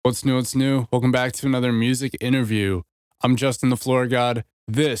What's new? What's new? Welcome back to another music interview. I'm Justin the Floor God.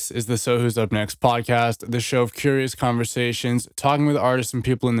 This is the So Who's Up Next podcast, the show of curious conversations, talking with artists and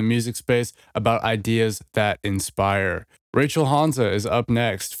people in the music space about ideas that inspire. Rachel Hanza is up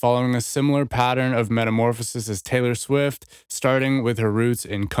next, following a similar pattern of metamorphosis as Taylor Swift, starting with her roots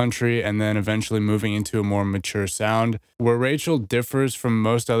in country and then eventually moving into a more mature sound. Where Rachel differs from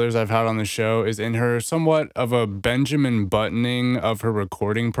most others I've had on the show is in her somewhat of a Benjamin Buttoning of her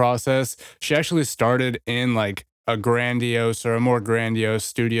recording process. She actually started in like a grandiose or a more grandiose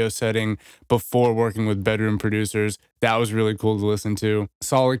studio setting before working with bedroom producers. That was really cool to listen to.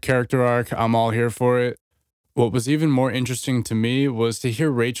 Solid character arc. I'm all here for it. What was even more interesting to me was to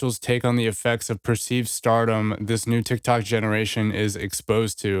hear Rachel's take on the effects of perceived stardom this new TikTok generation is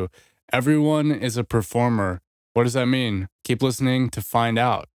exposed to. Everyone is a performer. What does that mean? Keep listening to find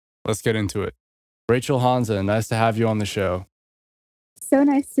out. Let's get into it. Rachel Hanza, nice to have you on the show. So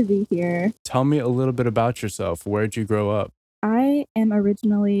nice to be here. Tell me a little bit about yourself. Where'd you grow up? I am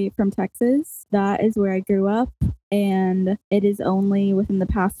originally from Texas. That is where I grew up. And it is only within the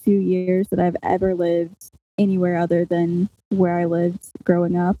past few years that I've ever lived anywhere other than where I lived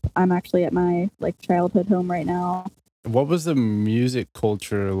growing up. I'm actually at my childhood home right now. What was the music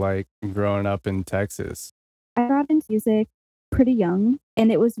culture like growing up in Texas? I got into music pretty young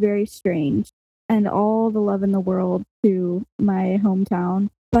and it was very strange and all the love in the world to my hometown.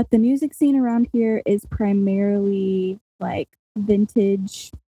 But the music scene around here is primarily like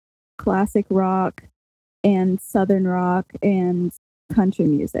vintage classic rock and southern rock and country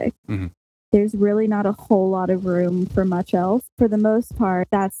music. Mhm. There's really not a whole lot of room for much else. For the most part,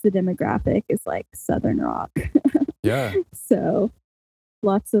 that's the demographic is like southern rock. Yeah, So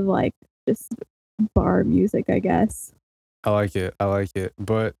lots of like just bar music, I guess. I like it. I like it.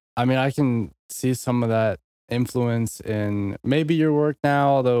 But I mean, I can see some of that influence in maybe your work now,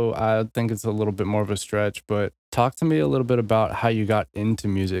 although I think it's a little bit more of a stretch. But talk to me a little bit about how you got into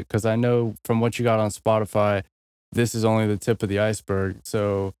music, because I know from what you got on Spotify, this is only the tip of the iceberg.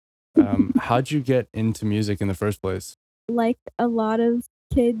 So, how'd you get into music in the first place? Like a lot of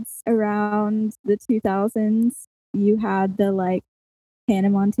kids around the 2000s, you had the like Hannah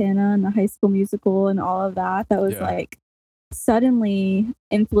Montana and the High School Musical and all of that. That was Yeah. like suddenly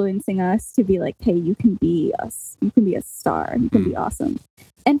influencing us to be like, hey, you can be us. You can be a star. You can be awesome.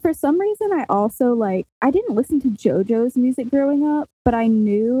 And for some reason, I also I didn't listen to JoJo's music growing up, but I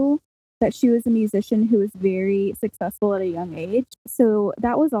knew that she was a musician who was very successful at a young age. So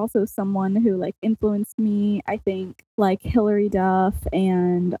that was also someone who like influenced me. I think like Hilary Duff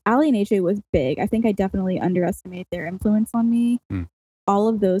and Ali and AJ was big. I think I definitely underestimate their influence on me. Mm. All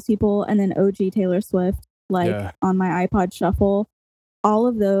of those people, and then OG Taylor Swift, like Yeah. on my iPod Shuffle. All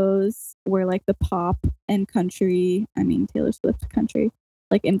of those were like the pop and country, I mean, Taylor Swift country,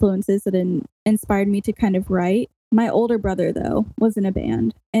 like influences that inspired me to kind of write. My older brother, though, was in a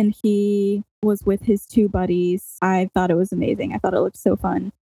band and he was with his two buddies. I thought it was amazing. I thought it looked so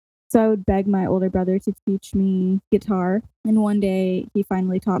fun. So I would beg my older brother to teach me guitar. And one day he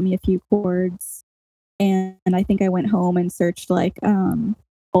finally taught me a few chords. And I think I went home and searched like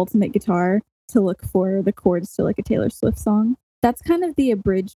Ultimate Guitar to look for the chords to like a Taylor Swift song. That's kind of the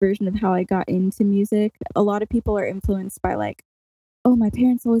abridged version of how I got into music. A lot of people are influenced by like, oh, my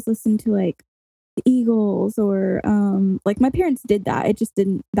parents always listened to like the Eagles or like my parents did that. It just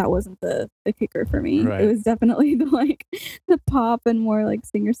didn't that wasn't the kicker for me. It Right. was definitely the like the pop and more like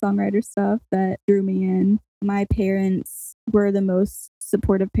singer-songwriter stuff that drew me in. My parents were the most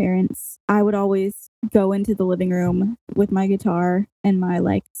supportive parents. I would always go into the living room with my guitar and my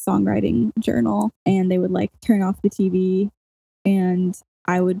like songwriting journal and they would like turn off the TV and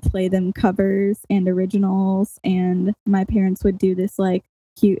I would play them covers and originals and my parents would do this like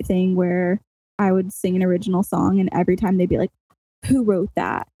cute thing where I would sing an original song and every time they'd be like, who wrote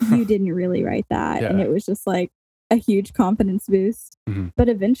that? You didn't really write that. And Yeah. it was just like a huge confidence boost. Mhm. But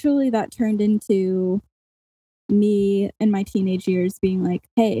eventually that turned into me in my teenage years being like,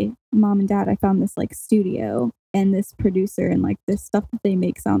 hey, mom and dad, I found this like studio and this producer and like this stuff that they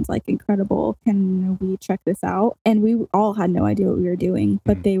make sounds like incredible. Can we check this out? And we all had no idea what we were doing,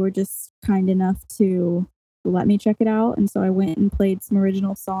 but they were just kind enough to let me check it out. And so I went and played some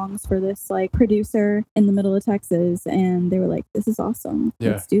original songs for this like producer in the middle of Texas. And they were like, this is awesome.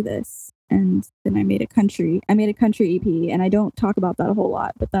 Yeah. Let's do this. And then I made a country EP and I don't talk about that a whole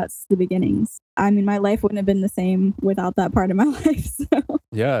lot, but that's the beginnings. I mean, my life wouldn't have been the same without that part of my life. So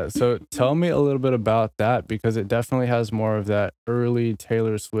Yeah, so tell me a little bit about that because it definitely has more of that early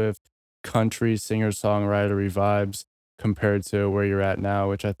Taylor Swift country singer-songwritery vibes compared to where you're at now,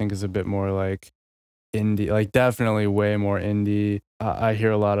 which I think is a bit more like indie, like definitely way more indie. I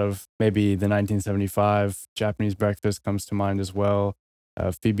hear a lot of maybe the 1975 Japanese Breakfast comes to mind as well.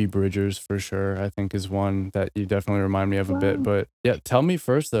 Phoebe Bridgers for sure, I think is one that you definitely remind me of a bit. Wow. But yeah, tell me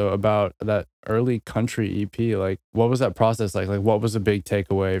first though about that early country EP. Like, what was that process like? Like, what was a big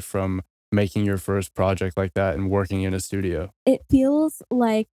takeaway from making your first project like that and working in a studio? It feels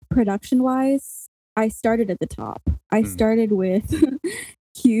like production wise, I started at the top. I Mm. started with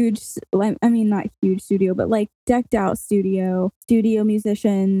huge, I mean, not huge studio, but like decked out studio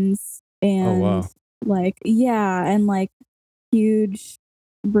musicians, Oh and wow. like, yeah, and like huge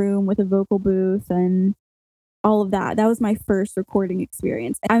room with a vocal booth and all of that. That was my first recording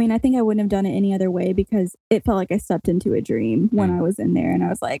experience. I mean, I think I wouldn't have done it any other way because it felt like I stepped into a dream when Mm. I was in there and I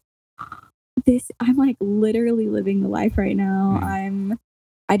was like, I'm like literally living the life right now. Mm.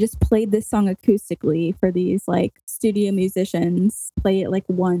 I just played this song acoustically for these like studio musicians, play it like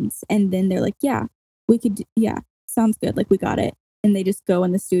once, and then they're like, yeah, yeah, sounds good. Like we got it. And they just go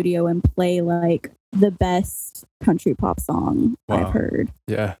in the studio and play like the best country pop song I've Wow. heard.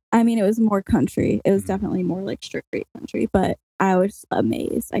 Yeah. I mean, it was more country. It was Mhm. definitely more like straight country, but I was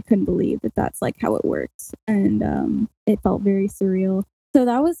amazed. I couldn't believe that that's like how it worked. And it felt very surreal. So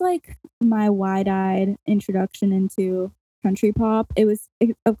that was like my wide eyed introduction into country pop.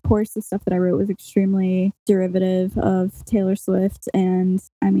 Of course, the stuff that I wrote was extremely derivative of Taylor Swift. And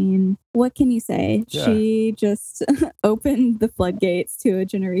I mean, what can you say? Yeah. She just opened the floodgates to a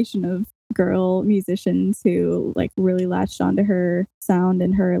generation of girl musicians who like really latched onto her sound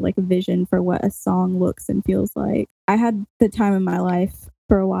and her like vision for what a song looks and feels like. I had the time of my life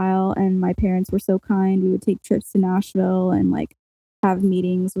for a while, and my parents were so kind. We would take trips to Nashville and like have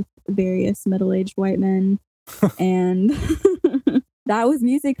meetings with various middle-aged white men, and that was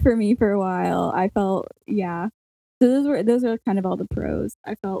music for me for a while. I felt, yeah. So those were kind of all the pros.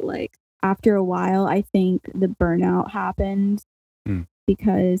 I felt like after a while, I think the burnout happened Mm.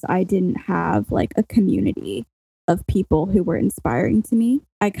 because I didn't have like a community of people who were inspiring to me.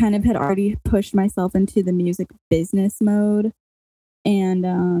 I kind of had already pushed myself into the music business mode, and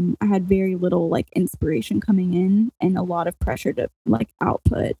I had very little like inspiration coming in and a lot of pressure to like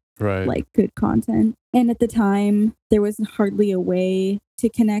output Right. like good content. And at the time, there was hardly a way to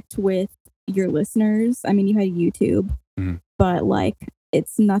connect with your listeners. I mean, you had YouTube, Mhm. but like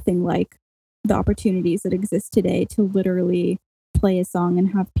it's nothing like the opportunities that exist today to literally play a song and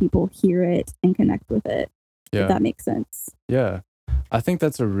have people hear it and connect with it. If Yeah. that makes sense. Yeah. I think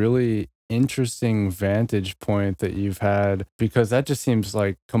that's a really interesting vantage point that you've had because that just seems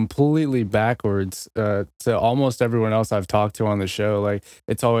like completely backwards to almost everyone else I've talked to on the show. Like,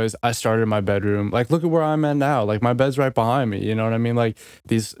 it's always, I started in my bedroom. Like, look at where I'm at now. Like, my bed's right behind me. You know what I mean? Like,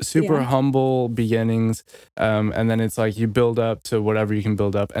 these super Yeah. humble beginnings. And then it's like you build up to whatever you can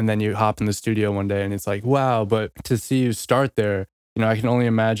build up. And then you hop in the studio one day and it's like, wow. But to see you start there, I can only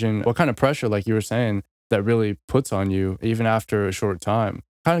imagine what kind of pressure, like you were saying, that really puts on you even after a short time.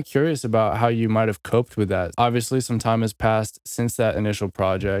 Kind of curious about how you might have coped with that. Obviously, some time has passed since that initial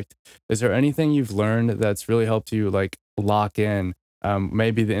project. Is there anything you've learned that's really helped you like lock in?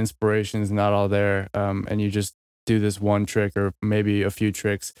 Maybe the inspiration is not all there, and you just do this one trick or maybe a few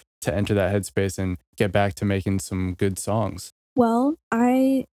tricks to enter that headspace and get back to making some good songs. Well,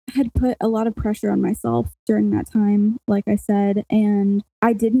 I had put a lot of pressure on myself during that time, like I said, and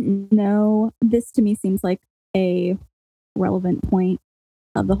I didn't know. This to me seems like a relevant point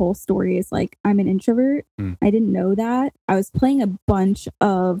of the whole story is like I'm an introvert. Mm. I didn't know that. I was playing a bunch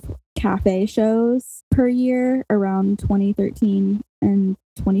of cafe shows per year around 2013 and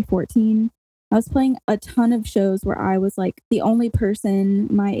 2014. I was playing a ton of shows where I was like the only person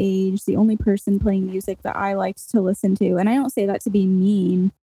my age, the only person playing music that I liked to listen to. And I don't say that to be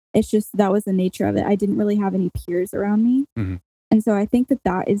mean. It's just that was the nature of it. I didn't really have any peers around me. Mhm. And so I think that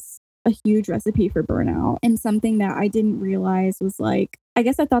that is a huge recipe for burnout. And something that I didn't realize was like, I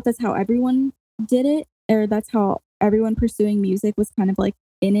guess I thought that's how everyone did it, or that's how everyone pursuing music was kind of like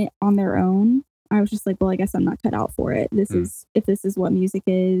in it on their own. I was just like, well, I guess I'm not cut out for it. Mm. If this is what music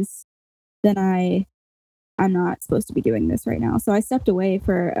is, then I'm not supposed to be doing this right now. So I stepped away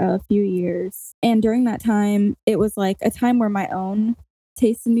for a few years. And during that time, it was like a time where my own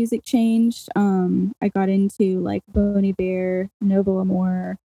taste in music changed. I got into like Bon Iver, Novo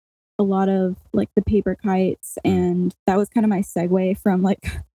Amor, a lot of like the Paper Kites, Mm. and that was kind of my segue from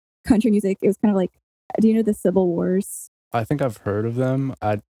like country music. It was kind of like, do you know the Civil Wars? I think I've heard of them.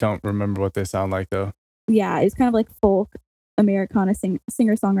 I don't remember what they sound like though. Yeah, it's kind of like folk Americana singer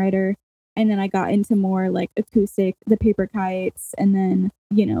songwriter. And then I got into more like acoustic, the Paper Kites, and then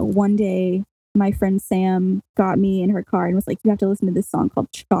one day my friend Sam got me in her car and was like, you have to listen to this song called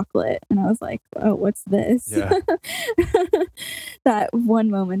Chocolate. And I was like, oh, what's this? Yeah. That one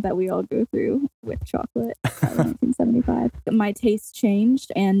moment that we all go through with Chocolate by 1975. My taste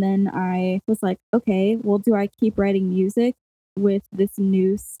changed. And then I was like, okay, well, do I keep writing music with this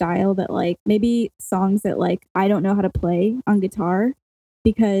new style that like maybe songs that like I don't know how to play on guitar?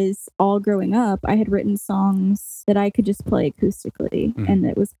 Because all growing up, I had written songs that I could just play acoustically. Mhm. And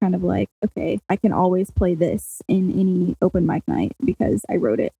it was kind of like, okay, I can always play this in any open mic night because I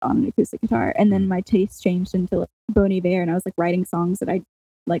wrote it on an acoustic guitar. And then Mhm. my taste changed into like Bon Iver, and I was like writing songs that I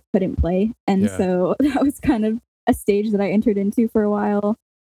like couldn't play. And Yeah. so that was kind of a stage that I entered into for a while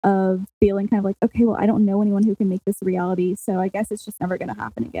of feeling kind of like, okay, well, I don't know anyone who can make this a reality. So I guess it's just never going to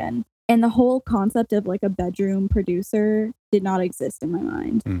happen again. And the whole concept of like a bedroom producer did not exist in my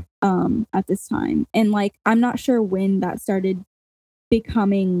mind at this time. And like, I'm not sure when that started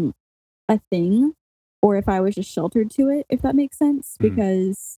becoming a thing or if I was just sheltered to it, if that makes sense.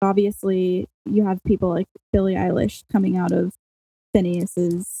 Because obviously you have people like Billie Eilish coming out of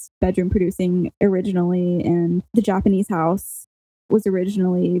Phineas's bedroom producing originally, and The Japanese House was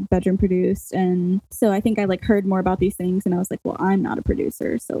originally bedroom produced. And so I think I like heard more about these things and I was like, well, I'm not a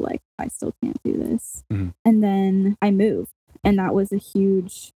producer, so like I still can't do this. And then I moved, and that was a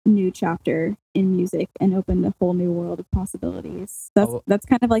huge new chapter in music and opened a whole new world of possibilities. That's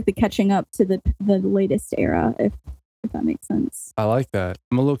kind of like the catching up to the latest era, if that makes sense. I like that.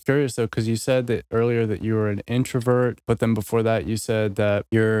 I'm a little curious though, because you said that earlier that you were an introvert, but then before that you said that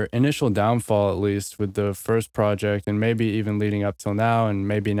your initial downfall, at least with the first project and maybe even leading up till now and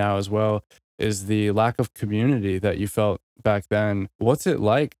maybe now as well, is the lack of community that you felt back then. What's it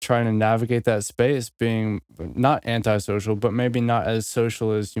like trying to navigate that space, being not antisocial, but maybe not as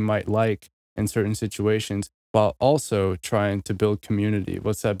social as you might like in certain situations, while also trying to build community?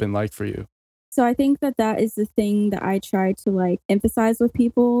 What's that been like for you? So I think that is the thing that I try to like emphasize with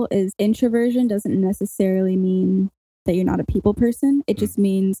people is introversion doesn't necessarily mean that you're not a people person. It just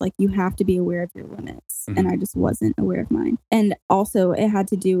means like you have to be aware of your limits. And I just wasn't aware of mine. And also it had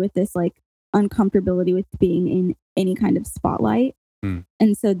to do with this like uncomfortability with being in any kind of spotlight.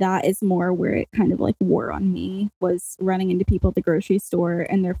 And so that is more where it kind of like wore on me, was running into people at the grocery store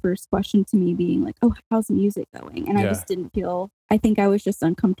and their first question to me being like, oh, how's music going? And I just didn't feel, I think I was just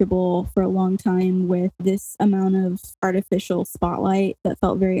uncomfortable for a long time with this amount of artificial spotlight that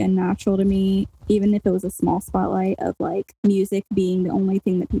felt very unnatural to me, even if it was a small spotlight of like music being the only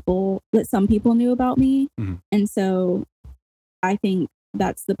thing that some people knew about me. And so I think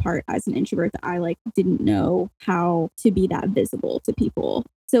that's the part as an introvert that I like didn't know how to be that visible to people.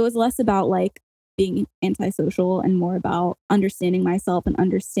 So it was less about like being antisocial and more about understanding myself and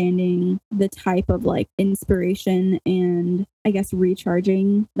understanding the type of like inspiration and I guess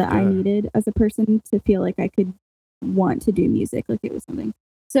recharging that I needed as a person to feel like I could want to do music, like it was something.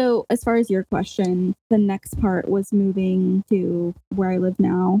 So as far as your question, the next part was moving to where I live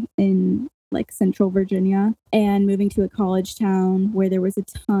now in like Central Virginia, and moving to a college town where there was a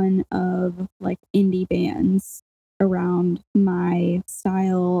ton of like indie bands around my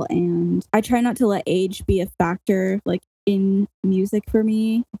style. And I try not to let age be a factor like in music for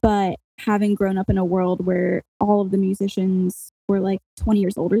me, but having grown up in a world where all of the musicians were like 20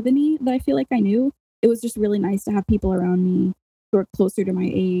 years older than me that I feel like I knew, it was just really nice to have people around me who are closer to my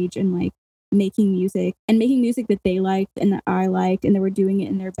age and like making music that they liked and that I liked, and they were doing it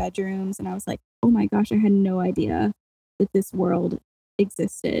in their bedrooms. And I was like, oh my gosh, I had no idea that this world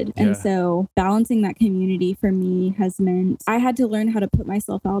existed. And so balancing that community for me has meant I had to learn how to put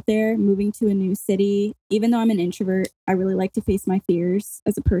myself out there. Moving to a new city, even though I'm an introvert, I really like to face my fears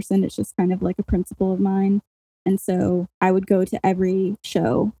as a person. It's just kind of like a principle of mine. And so I would go to every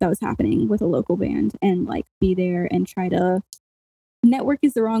show that was happening with a local band and like be there and try to network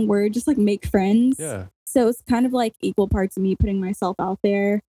is the wrong word, just like make friends. So it's kind of like equal parts of me putting myself out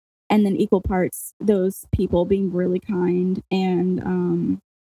there and then equal parts those people being really kind. And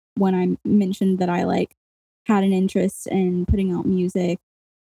when I mentioned that I like had an interest in putting out music,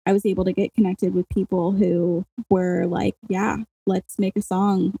 I was able to get connected with people who were like, yeah, let's make a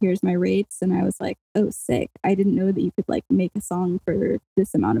song. Here's my rates. And I was like, oh, sick. I didn't know that you could like make a song for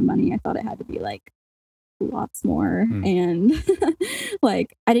this amount of money. I thought it had to be like lots more. And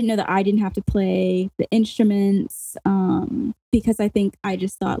like I didn't know that I didn't have to play the instruments because I think I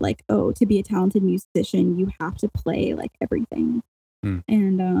just thought like, oh, to be a talented musician you have to play like everything.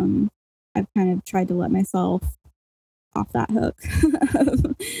 And I've kind of tried to let myself off that hook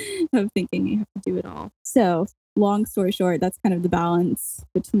of thinking you have to do it all. So long story short, that's kind of the balance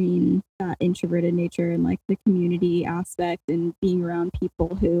between that introverted nature and like the community aspect and being around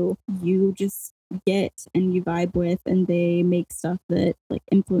people who you just get and you vibe with and they make stuff that like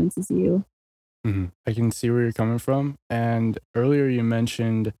influences you. I can see where you're coming from. And earlier you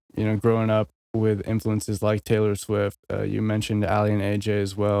mentioned, growing up with influences like Taylor Swift. You mentioned Ali and AJ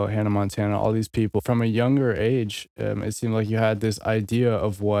as well, Hannah Montana, all these people. From a younger age, it seemed like you had this idea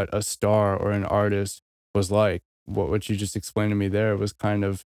of what a star or an artist was like. What you just explained to me there was kind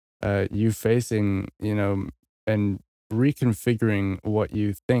of you facing, and reconfiguring what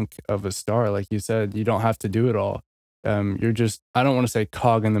you think of a star. Like you said, you don't have to do it all. You're just, I don't want to say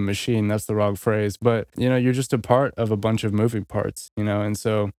cog in the machine, that's the wrong phrase, but you're just a part of a bunch of moving parts, and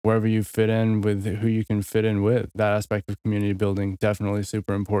so wherever you fit in with who you can fit in with, that aspect of community building definitely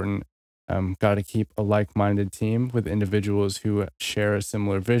super important. Got to keep a like-minded team with individuals who share a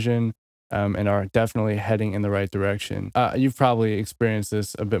similar vision, and are definitely heading in the right direction. You've probably experienced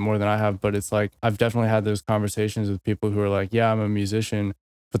this a bit more than I have, but it's like I've definitely had those conversations with people who are like, yeah, I'm a musician,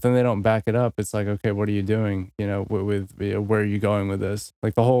 but then they don't back it up. It's like, okay, what are you doing? Where are you going with this?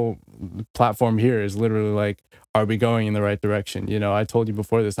 Like the whole platform here is literally like, are we going in the right direction? I told you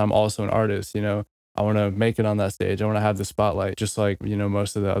before this, I'm also an artist. I want to make it on that stage. I want to have the spotlight, just like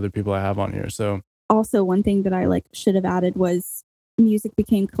most of the other people I have on here. So Also, one thing that I like should have added was music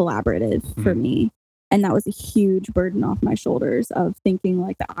became collaborative for me. And that was a huge burden off my shoulders of thinking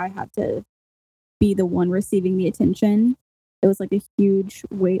like that I had to be the one receiving the attention. It was like a huge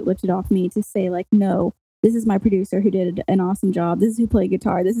weight lifted off me to say like, no, this is my producer who did an awesome job. This is who played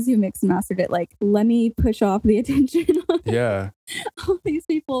guitar. This is who mixed and mastered it. Like, let me push off the attention on yeah, all these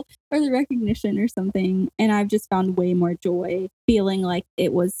people or the recognition or something. And I've just found way more joy feeling like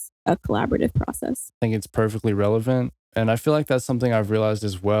it was a collaborative process. I think it's perfectly relevant. And I feel like that's something I've realized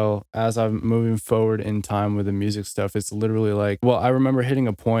as well as I'm moving forward in time with the music stuff. It's literally like, well, I remember hitting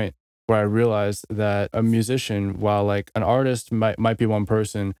a point where I realized that a musician, while like an artist might be one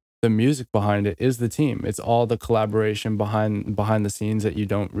person, the music behind it is the team. It's all the collaboration behind the scenes that you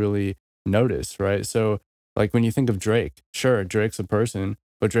don't really notice, right? So like when you think of Drake, sure, Drake's a person,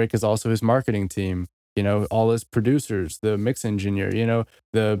 but Drake is also his marketing team, all his producers, the mix engineer,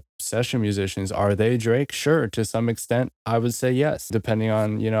 the session musicians. Are they Drake? Sure, to some extent I would say yes, depending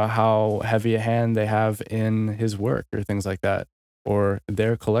on how heavy a hand they have in his work or things like that, or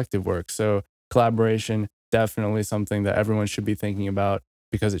their collective work. So collaboration, definitely something that everyone should be thinking about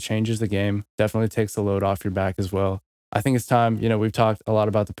because it changes the game, definitely takes the load off your back as well. I think it's time, we've talked a lot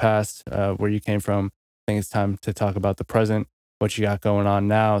about the past, where you came from. I think it's time to talk about the present, what you got going on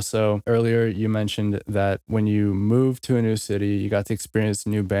now. So earlier you mentioned that when you moved to a new city, you got to experience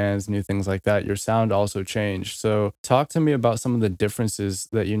new bands, new things like that. Your sound also changed. So talk to me about some of the differences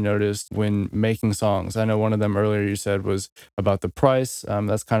that you noticed when making songs. I know one of them earlier you said was about the price.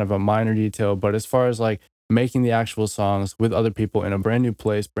 That's kind of a minor detail, but as far as like making the actual songs with other people in a brand new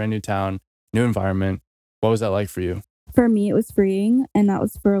place, brand new town, new environment, what was that like for you? For me, it was freeing. And that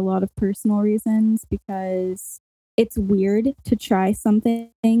was for a lot of personal reasons because it's weird to try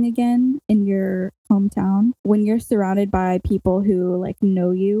something again in your hometown when you're surrounded by people who like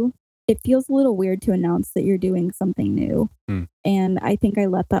know you. It feels a little weird to announce that you're doing something new. And I think I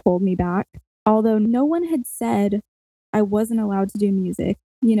let that hold me back. Although no one had said I wasn't allowed to do music.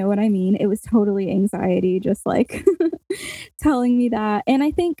 You know what I mean? It was totally anxiety, just like telling me that. And I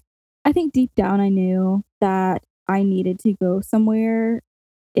think deep down I knew that I needed to go somewhere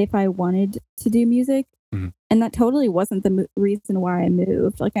if I wanted to do music. And that totally wasn't the reason why I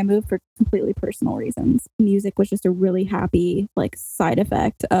moved. Like I moved for completely personal reasons. Music was just a really happy like side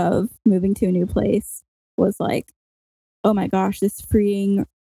effect of moving to a new place. Was like, oh my gosh, this freeing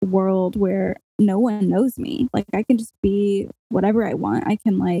world where no one knows me. Like I can just be whatever I want. I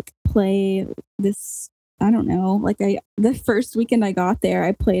can like play this. I don't know. Like the first weekend I got there,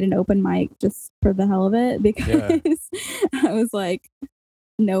 I played an open mic just for the hell of it because I was like,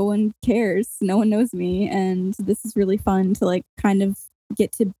 no one cares. No one knows me. And this is really fun to like kind of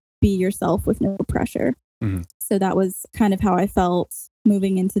get to be yourself with no pressure. So that was kind of how I felt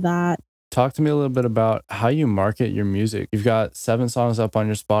moving into that. Talk to me a little bit about how you market your music. You've got 7 songs up on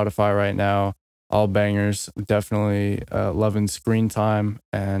your Spotify right now, all bangers. Definitely loving Screen Time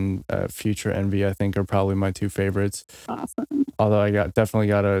and Future Envy, I think, are probably my 2 favorites. Awesome. Although I definitely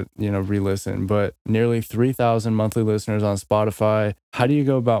gotta re-listen. But nearly 3,000 monthly listeners on Spotify. How do you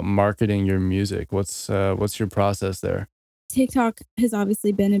go about marketing your music? What's your process there? TikTok has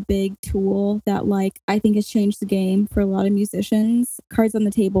obviously been a big tool that like I think has changed the game for a lot of musicians. Cards on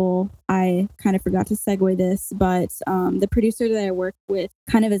the table, I kind of forgot to segue this, but the producer that I work with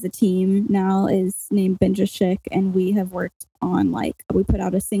kind of as a team now is named Benja Schick, and we have worked on like, we put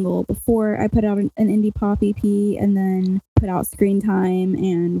out a single before I put out an indie pop EP, and then put out Screen Time,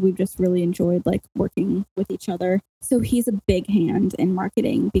 and we've just really enjoyed like working with each other. So he's a big hand in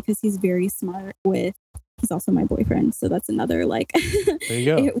marketing because he's very smart with, he's also my boyfriend, so that's another like there you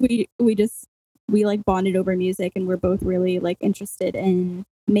go. we like bonded over music, and we're both really like interested in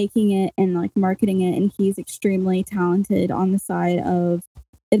making it and like marketing it, and he's extremely talented on the side of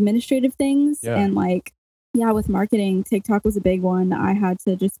administrative things. And like, yeah, with marketing, TikTok was a big one. I had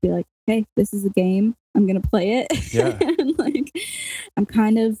to just be like, hey, this is a game, I'm gonna play it. And like, I'm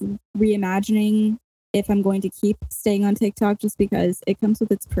kind of reimagining if I'm going to keep staying on TikTok, just because it comes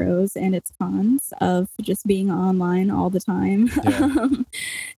with its pros and its cons of just being online all the time.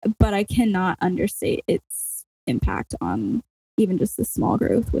 But I cannot understate its impact on even just the small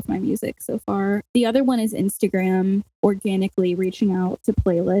growth with my music so far. The other one is Instagram. Organically reaching out to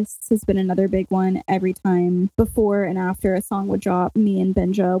playlists has been another big one. Every time before and after a song would drop, me and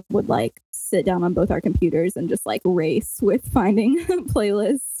Benja would like sit down on both our computers and just like race with finding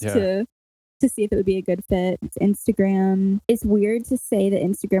playlists to see if it would be a good fit. Instagram. It's weird to say that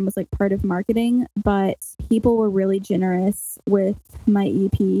Instagram was like part of marketing, but people were really generous with my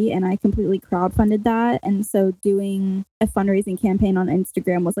EP, and I completely crowdfunded that. And so doing a fundraising campaign on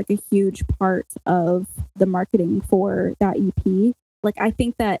Instagram was like a huge part of the marketing for that EP. Like, I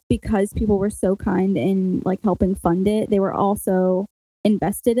think that because people were so kind in like helping fund it, they were also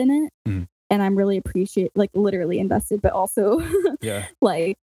invested in it. And I'm really like literally invested, but also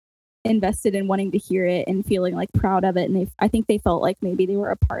like invested in wanting to hear it and feeling like proud of it. And I think they felt like maybe they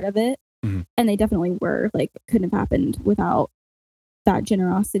were a part of it. And they definitely were. Like, couldn't have happened without that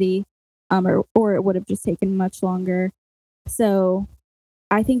generosity, or it would have just taken much longer. So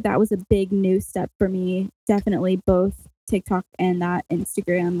I think that was a big new step for me. Definitely both TikTok and that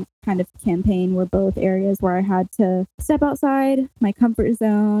Instagram kind of campaign were both areas where I had to step outside my comfort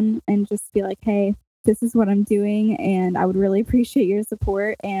zone and just be like, hey, this is what I'm doing, and I would really appreciate your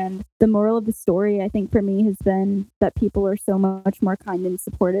support. And the moral of the story, I think, for me has been that people are so much more kind and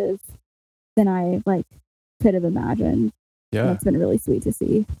supportive than I like could have imagined. Yeah. And it's been really sweet to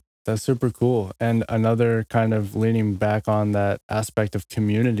see. That's super cool. And another kind of leaning back on that aspect of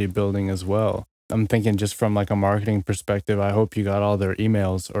community building as well. I'm thinking just from like a marketing perspective, I hope you got all their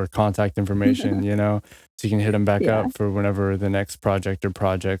emails or contact information, you know, so you can hit them back up for whenever the next project or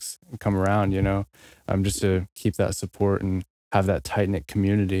projects come around, you know, just to keep that support and have that tight-knit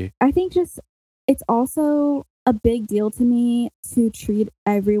community. I think just it's also a big deal to me to treat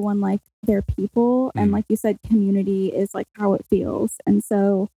everyone like they're people. And like you said, community is like how it feels. And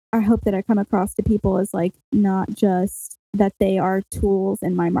so I hope that I come across to people as like not just that they are tools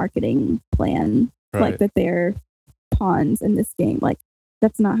in my marketing plan, like that they're pawns in this game. Like,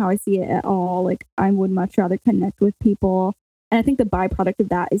 that's not how I see it at all. Like, I would much rather connect with people. And I think the byproduct of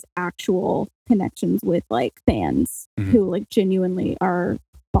that is actual connections with like fans who like genuinely are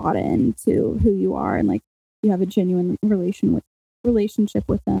bought into who you are, and like you have a genuine relationship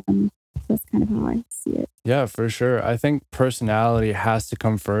with them. So that's kind of how I see it. Yeah, for sure. I think personality has to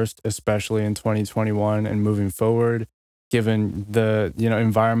come first, especially in 2021 and moving forward, given the, you know,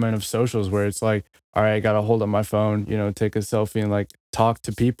 environment of socials where it's like, all right, I got to hold up my phone, you know, take a selfie and like talk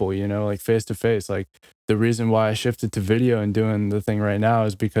to people, you know, like face to face. Like, the reason why I shifted to video and doing the thing right now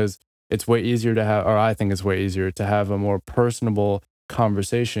is because it's way easier to have, or I think it's way easier to have a more personable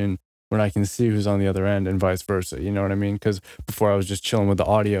conversation when I can see who's on the other end, and vice versa. You know what I mean? Because before I was just chilling with the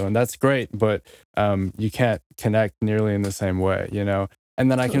audio, and that's great, but you can't connect nearly in the same way, you know? And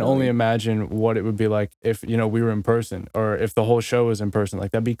then I can only imagine what it would be like if, you know, we were in person, or if the whole show was in person.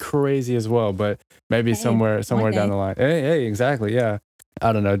 Like, that'd be crazy as well, but maybe somewhere down the line. Hey, exactly. Yeah.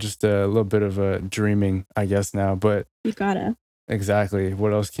 I don't know, just a little bit of a dreaming, I guess now, but you gotta. Exactly.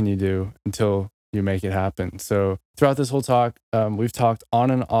 What else can you do until you make it happen? So throughout this whole talk, we've talked on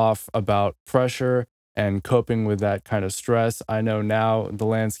and off about pressure and coping with that kind of stress. I know now the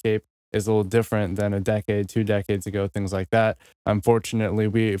landscape is a little different than a decade, 2 decades ago, things like that. Unfortunately,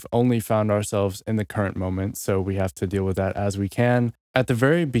 we've only found ourselves in the current moment, so we have to deal with that as we can. At the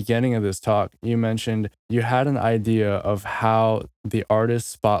very beginning of this talk, you mentioned you had an idea of how the artist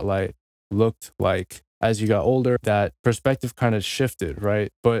spotlight looked like as you got older. That perspective kind of shifted,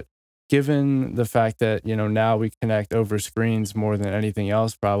 right? But given the fact that, you know, now we connect over screens more than anything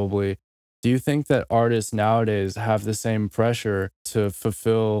else, probably, do you think that artists nowadays have the same pressure to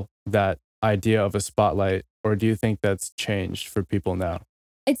fulfill that idea of a spotlight, or do you think that's changed for people now?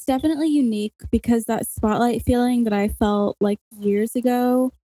 It's definitely unique because that spotlight feeling that I felt like years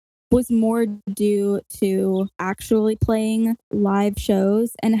ago was more due to actually playing live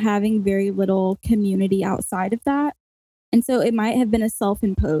shows and having very little community outside of that. And so it might have been a self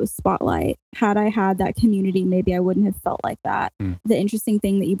imposed spotlight. Had I had that community, maybe I wouldn't have felt like that. Mm. The interesting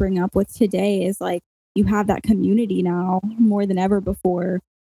thing that you bring up with today is like you have that community now more than ever before.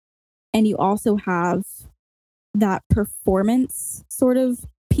 And you also have that performance sort of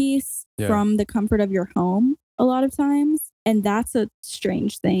piece from the comfort of your home a lot of times. And that's a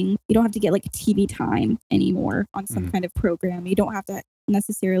strange thing. You don't have to get like TV time anymore on some kind of program. You don't have to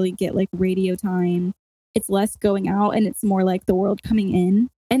necessarily get like radio time. It's less going out and it's more like the world coming in.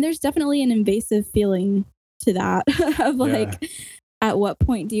 And there's definitely an invasive feeling to that of like, at what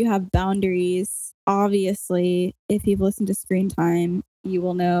point do you have boundaries? Obviously, if you've listened to Screen Time, you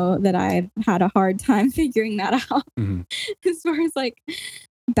will know that I've had a hard time figuring that out as far as like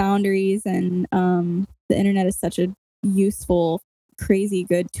boundaries. And the internet is such a useful, crazy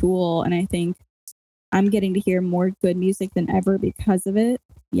good tool. And I think I'm getting to hear more good music than ever because of it.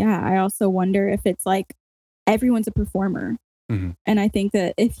 Yeah, I also wonder if it's like everyone's a performer. And I think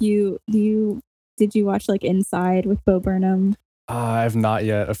that if did you watch like Inside with Bo Burnham? I've not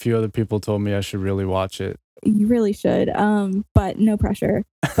yet. A few other people told me I should really watch it. You really should. But no pressure.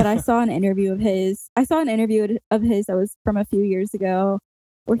 But I saw an interview of his. That was from a few years ago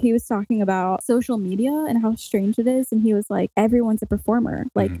where he was talking about social media and how strange it is. And he was like, everyone's a performer.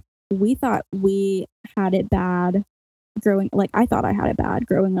 Like we thought we had it bad I thought I had it bad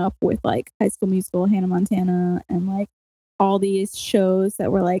growing up with like High School Musical, Hannah Montana, and like all these shows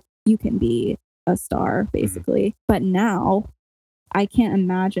that were like, you can be a star basically. But now I can't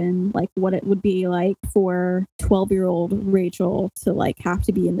imagine like what it would be like for 12-year-old Rachel to like have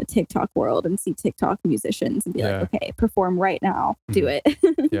to be in the TikTok world and see TikTok musicians and be like, okay, perform right now, do it.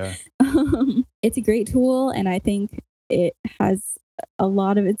 It's a great tool. And I think it has a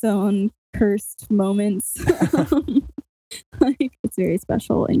lot of its own cursed moments. Like it's very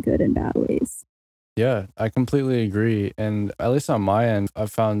special in good and bad ways. Yeah, I completely agree. And at least on my end,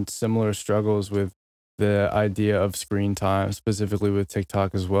 I've found similar struggles with the idea of screen time, specifically with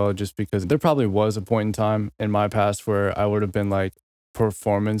TikTok as well, just because there probably was a point in time in my past where I would have been like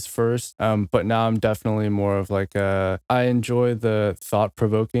performance first. But now I'm definitely more of like I enjoy the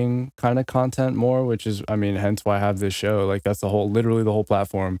thought-provoking kind of content more, which is, I mean, hence why I have this show. Like that's literally the whole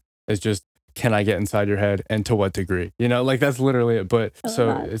platform is just, can I get inside your head and to what degree? You know, like that's literally it. But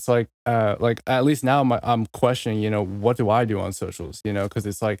so it's like at least now I'm questioning, you know, what do I do on socials? You know, because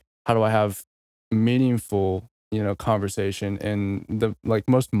it's like, how do I have meaningful, you know, conversation in the like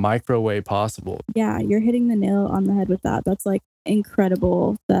most micro way possible? Yeah, you're hitting the nail on the head with that. That's like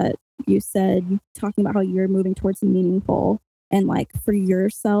incredible that you said, talking about how you're moving towards meaningful and like for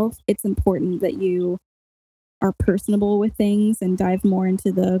yourself, it's important that you are personable with things and dive more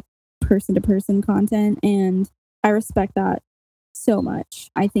into the person to person content. And I respect that so much.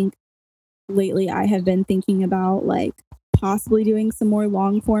 I think lately I have been thinking about like possibly doing some more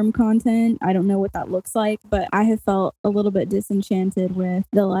long form content. I don't know what that looks like, but I have felt a little bit disenchanted with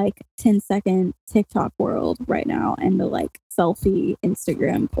the like 10-second TikTok world right now and the like selfie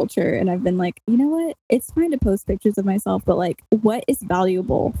Instagram culture. And I've been like, you know what? It's fine to post pictures of myself, but like, what is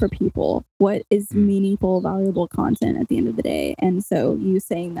valuable for people? What is meaningful, valuable content at the end of the day? And so you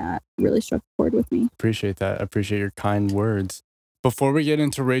saying that really struck a chord with me. Appreciate that. I appreciate your kind words. Before we get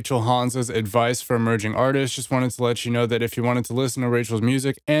into Rachel Hans's advice for emerging artists, just wanted to let you know that if you wanted to listen to Rachel's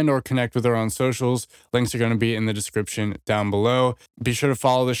music and or connect with her on socials, links are going to be in the description down below. Be sure to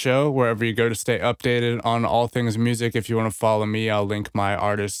follow the show wherever you go to stay updated on all things music. If you want to follow me, I'll link my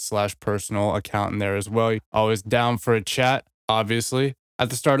artist/personal account in there as well. Always down for a chat, obviously.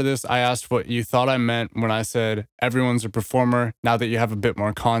 At the start of this, I asked what you thought I meant when I said everyone's a performer. Now that you have a bit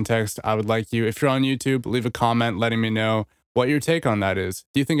more context, I would like you, if you're on YouTube, leave a comment letting me know what your take on that is.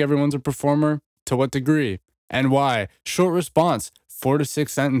 Do you think everyone's a performer? To what degree? And why? Short response, 4 to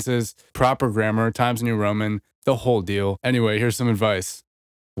 6 sentences, proper grammar, Times New Roman, the whole deal. Anyway, here's some advice.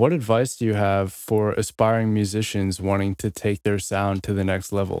 What advice do you have for aspiring musicians wanting to take their sound to the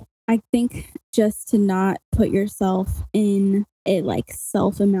next level? I think just to not put yourself in a like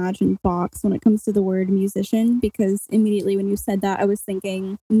self-imagined box when it comes to the word musician, because immediately when you said that, I was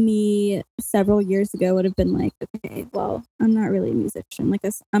thinking me several years ago would have been like, okay, well, I'm not really a musician. Like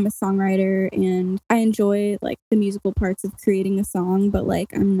I'm a songwriter and I enjoy like the musical parts of creating a song, but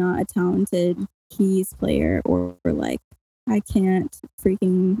like I'm not a talented keys player or like I can't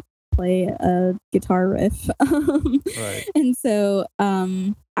freaking play a guitar riff. Right. And so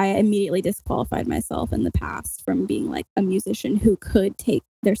I immediately disqualified myself in the past from being like a musician who could take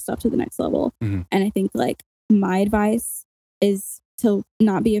their stuff to the next level. Mhm. And I think like my advice is to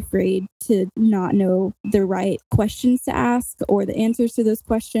not be afraid to not know the right questions to ask or the answers to those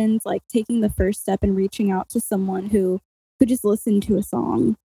questions, like taking the first step and reaching out to someone who could just listen to a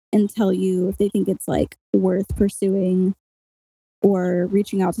song and tell you if they think it's like worth pursuing, or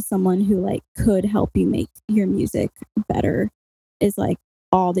reaching out to someone who like could help you make your music better is like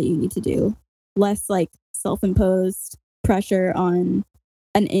all that you need to do. Less like self-imposed pressure on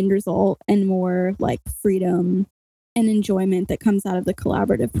an end result and more like freedom and enjoyment that comes out of the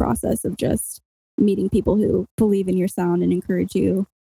collaborative process of just meeting people who believe in your sound and encourage you